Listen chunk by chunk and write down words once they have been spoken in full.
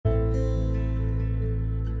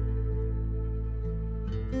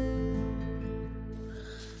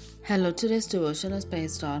Hello, today's devotion is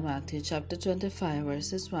based on Matthew chapter 25,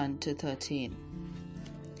 verses 1 to 13.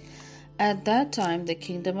 At that time, the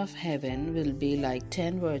kingdom of heaven will be like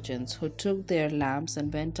 10 virgins who took their lamps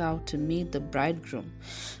and went out to meet the bridegroom.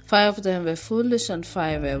 5 of them were foolish and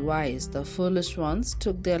 5 were wise. The foolish ones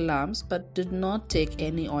took their lamps but did not take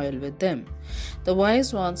any oil with them. The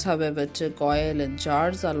wise ones, however, took oil in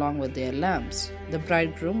jars along with their lamps. The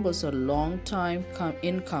bridegroom was a long time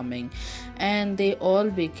in coming, and they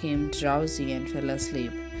all became drowsy and fell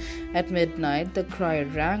asleep. At midnight, the cry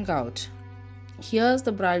rang out, "Here's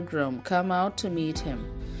the bridegroom, come out to meet him."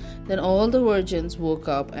 Then all the virgins woke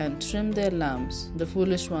up and trimmed their lamps. The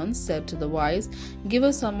foolish ones said to the wise, "Give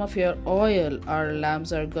us some of your oil, our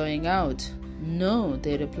lamps are going out." "No,"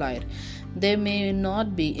 they replied, "there may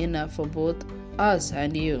not be enough for both us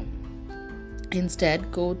and you.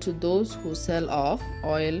 Instead, go to those who sell off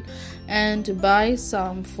oil and buy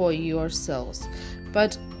some for yourselves."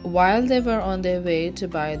 But while they were on their way to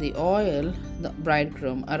buy the oil, the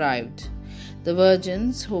bridegroom arrived. The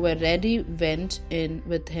virgins who were ready went in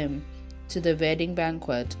with him to the wedding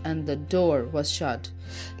banquet, and the door was shut.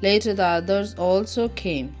 Later the others also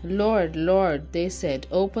came. "Lord, Lord," they said,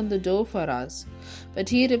 "open the door for us." But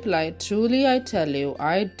he replied, "Truly I tell you,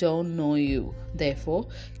 I don't know you. Therefore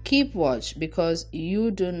keep watch, because you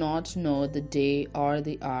do not know the day or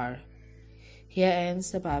the hour." Here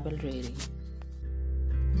ends the Bible reading.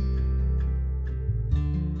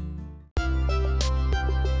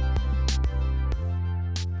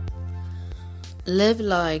 Live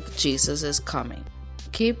like Jesus is coming.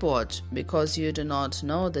 Keep watch, because you do not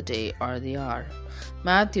know the day or the hour.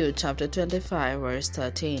 Matthew chapter 25, verse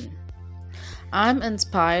 13. I'm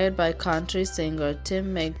inspired by country singer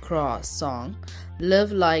Tim McGraw's song,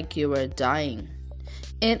 "Live Like You Were Dying."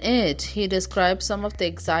 In it, he describes some of the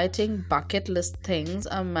exciting bucket list things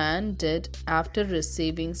a man did after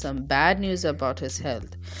receiving some bad news about his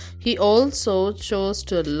health. He also chose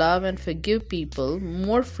to love and forgive people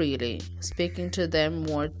more freely, speaking to them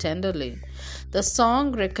more tenderly. The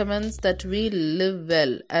song recommends that we live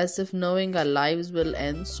well, as if knowing our lives will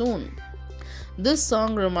end soon. This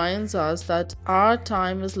song reminds us that our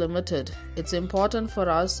time is limited. It's important for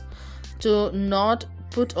us to not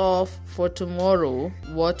put off for tomorrow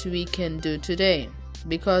what we can do today,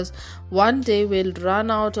 because one day we'll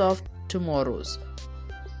run out of tomorrows.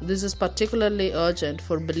 This is particularly urgent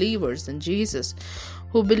for believers in Jesus,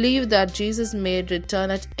 who believe that Jesus may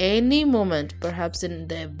return at any moment, perhaps in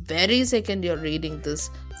the very second you're reading this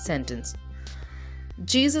sentence.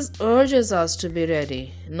 Jesus urges us to be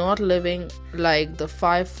ready, not living like the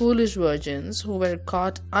 5 foolish virgins who were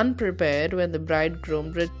caught unprepared when the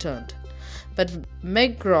bridegroom returned. But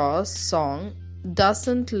McGraw's song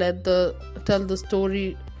doesn't tell the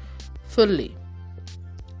story fully.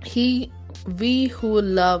 We who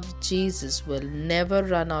love Jesus will never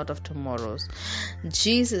run out of tomorrows.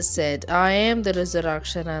 Jesus said, "I am the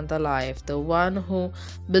resurrection and the life. The one who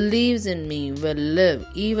believes in me will live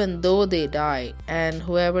even though they die, and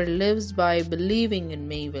whoever lives by believing in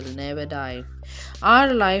me will never die."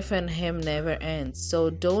 Our life in Him never ends. So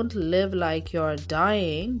don't live like you're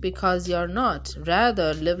dying, because you're not.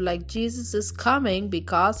 Rather, live like Jesus is coming,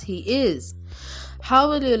 because He is. How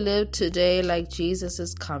will you live today like Jesus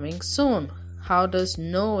is coming soon? How does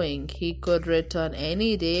knowing He could return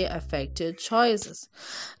any day affect your choices?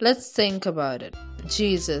 Let's think about it.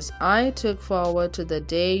 Jesus, I look forward to the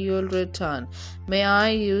day you'll return. May I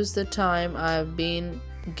use the time I've been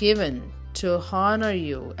given to honor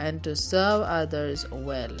you and to serve others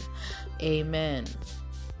well. Amen.